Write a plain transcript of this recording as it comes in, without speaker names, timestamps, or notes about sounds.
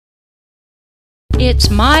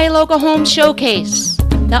It's My Local Home Showcase,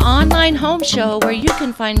 the online home show where you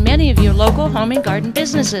can find many of your local home and garden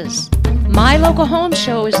businesses. My Local Home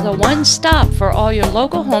Show is the one stop for all your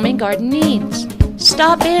local home and garden needs.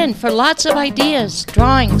 Stop in for lots of ideas,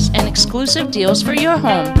 drawings, and exclusive deals for your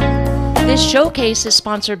home. This showcase is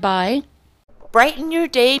sponsored by Brighten Your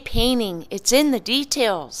Day Painting. It's in the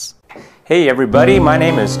details. Hey everybody, my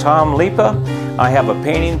name is Tom Lipa. I have a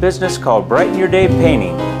painting business called Brighten Your Day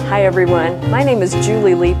Painting. Hi everyone, my name is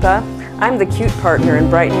Julie Lipa. I'm the cute partner in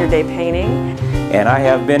Brighten Your Day Painting. And I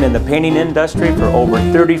have been in the painting industry for over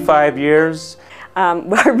 35 years.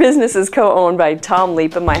 Our business is co-owned by Tom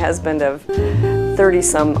Lipa, my husband of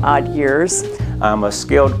 30-some odd years. I'm a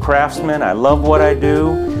skilled craftsman. I love what I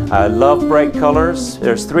do. I love bright colors.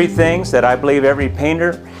 There's three things that I believe every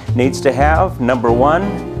painter needs to have. Number one,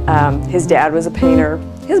 his dad was a painter.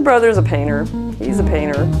 His brother's a painter. He's a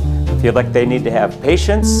painter. I feel like they need to have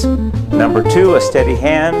patience. Number two, a steady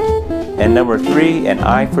hand. And number three, an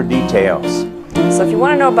eye for details. So if you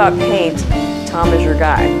want to know about paint, Tom is your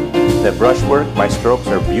guy. The brushwork, my strokes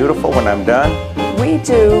are beautiful when I'm done. We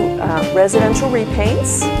do residential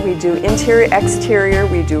repaints. We do interior, exterior.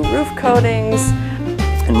 We do roof coatings.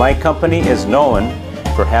 And my company is known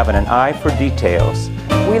for having an eye for details.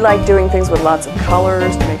 We like doing things with lots of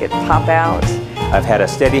colors to make it pop out. I've had a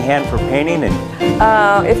steady hand for painting, and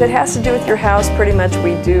if it has to do with your house, pretty much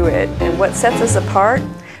we do it. And what sets us apart,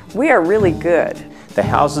 we are really good. The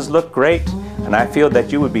houses look great, and I feel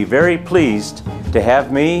that you would be very pleased to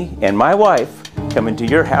have me and my wife come into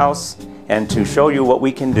your house and to show you what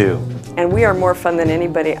we can do. And we are more fun than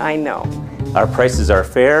anybody I know. Our prices are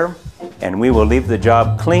fair, and we will leave the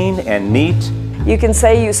job clean and neat. You can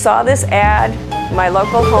say you saw this ad,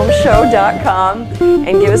 mylocalhomeshow.com,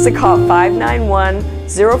 and give us a call,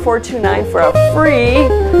 591-0429, for a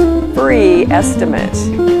free estimate.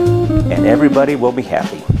 And everybody will be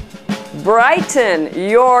happy. Brighten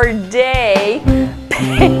your day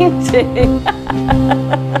painting.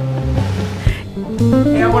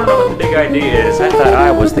 Hey, I want to know what the big idea is. I thought I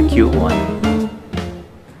was the cute one.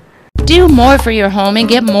 Do more for your home and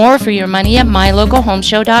get more for your money at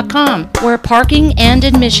mylocalhomeshow.com, where parking and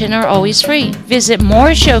admission are always free. Visit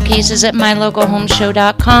more showcases at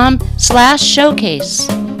mylocalhomeshow.com/showcase.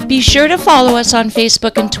 Be sure to follow us on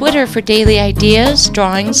Facebook and Twitter for daily ideas,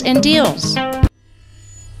 drawings, and deals.